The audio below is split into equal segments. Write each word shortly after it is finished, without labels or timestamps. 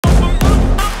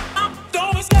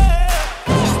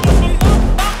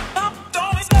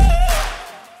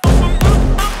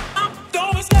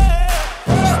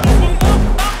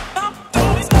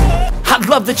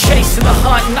love the chase and the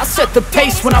hunt, and I set the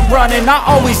pace when I'm running. I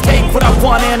always take what I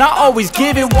want and I always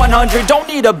give it 100. Don't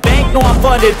need a bank, no I'm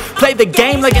funded. Play the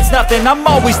game like it's nothing. I'm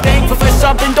always thankful for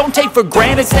something. Don't take for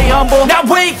granted, stay humble. Now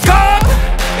wake up!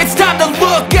 It's time to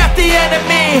look at the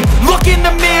enemy. Look in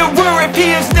the mirror if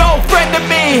he is no friend to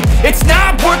me. It's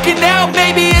not working out,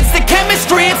 maybe it's the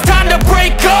chemistry. It's time to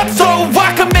break up so I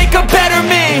can make a better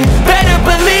me. Better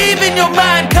believe in your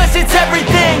mind, cause it's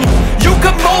everything. You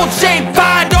can mold, shape,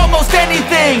 find almost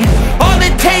anything. All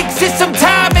it takes is some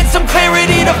time and some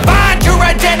clarity to find your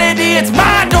identity. It's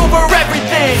mind over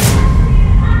everything.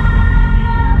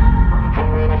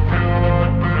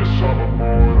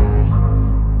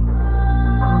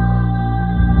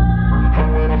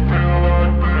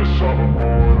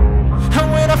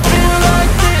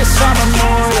 I'm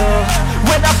immortal.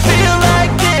 When I feel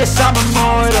like this, I'm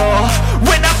immortal.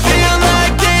 When I feel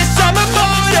like this, I'm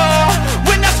immortal.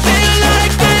 When I feel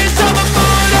like this, I'm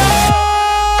immortal.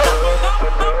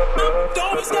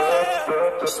 Don't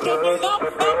stop. Stop it up.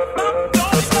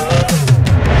 Don't stop.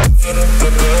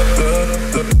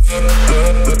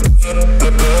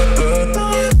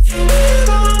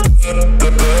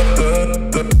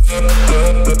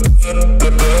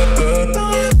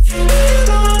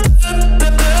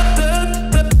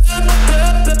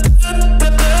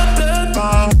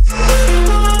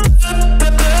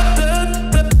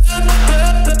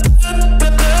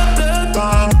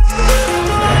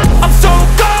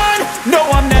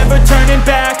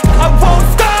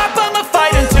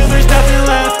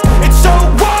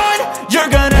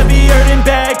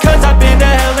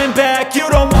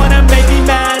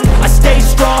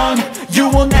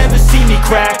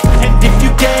 And if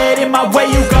you get in my way,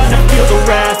 you gonna feel the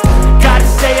wrath. Gotta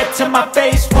say it to my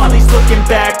face while he's looking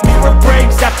back. Mirror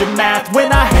breaks after math.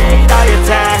 When I hate, I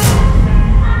attack.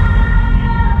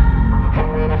 And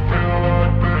when I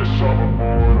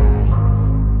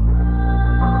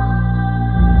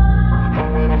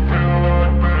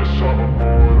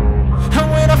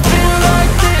feel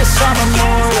like this, I'm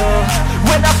immortal.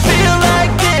 When I feel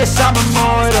like this, I'm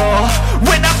immortal.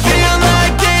 When I feel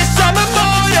like this, I'm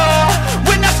immortal.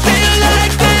 When I feel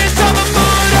like this, I'm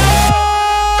immortal.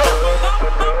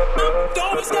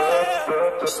 Don't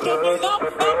stop. Stop it up.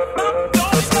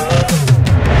 Don't stop.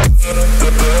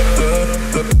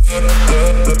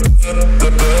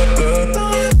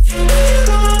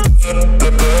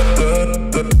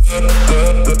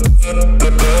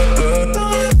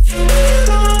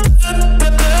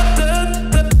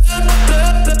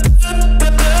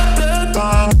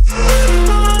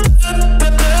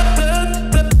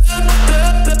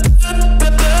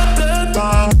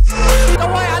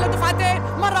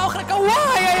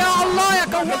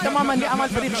 تماما لأمل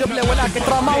فريق جبلة، ولكن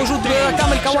ترى ما وجود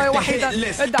كامل كواية وحيدا.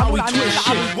 ادعوا عن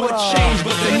يلعب الكرة.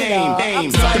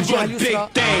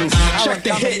 Check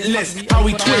the hit list, how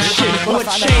we twist shit. What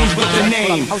changed but the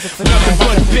name? Nothing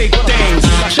but big things.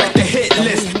 Check the hit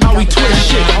list, how we twist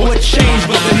shit. What changed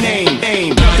but the name?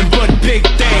 Nothing but big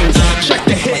things. Check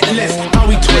the hit list, how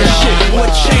we twist shit. What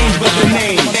changed but the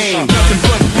name? Nothing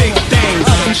but big things.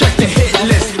 Check the hit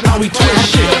list, how we twist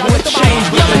shit. What changed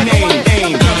but the name?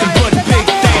 Nothing but big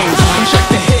things. Check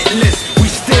the hit list, we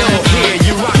still here.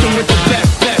 You rockin' with the best.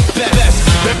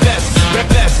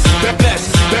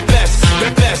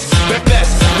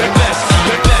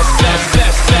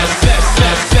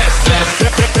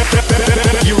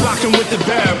 You rockin' with the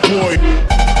bad boy.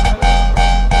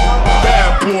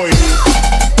 Bad boy.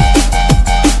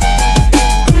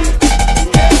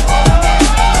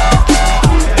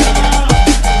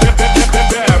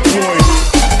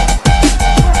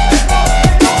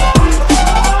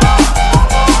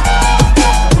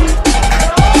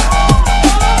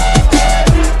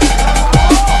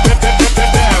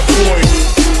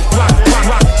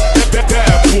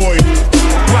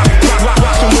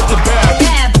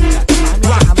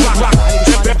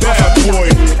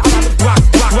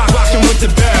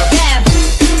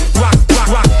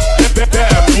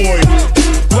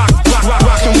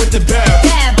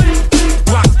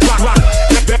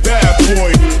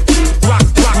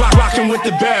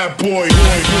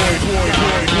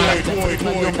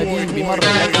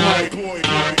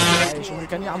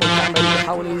 كان يعمل كامل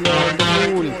بيحاول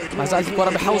الدخول، ما زالت الكرة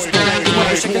بحوزته يمر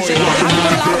بشكل جيد.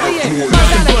 العرضية ما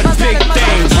زالت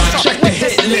Check the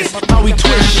hit list, how we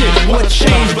twist shit. What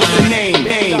changed but the name?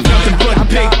 Nothing but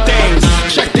big things.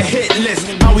 Check the hit list,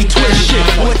 how we twist shit.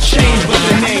 What changed but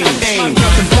the name?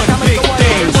 Nothing but big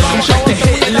things. Check the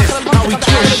hit list, how we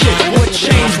twist shit. What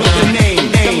changed but the name?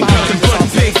 Nothing but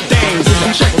big things.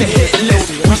 Check the hit list,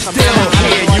 we still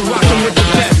here. You rockin' with the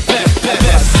best.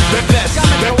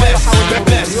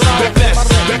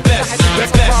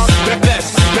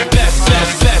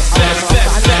 Best.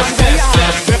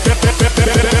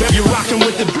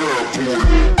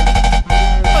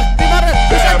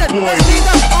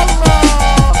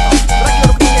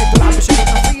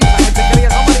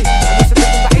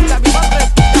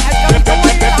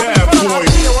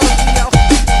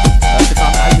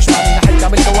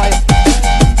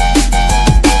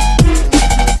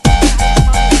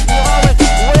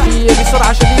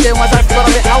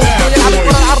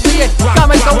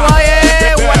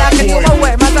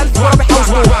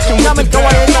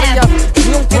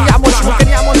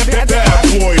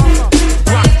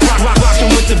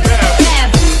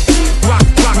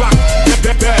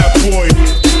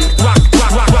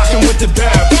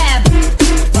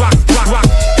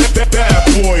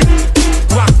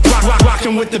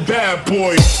 bad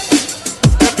boy.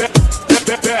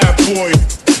 Bad boy.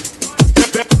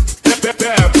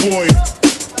 Bad boy.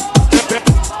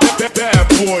 Bad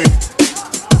boy.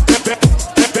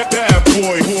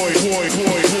 Bad boy.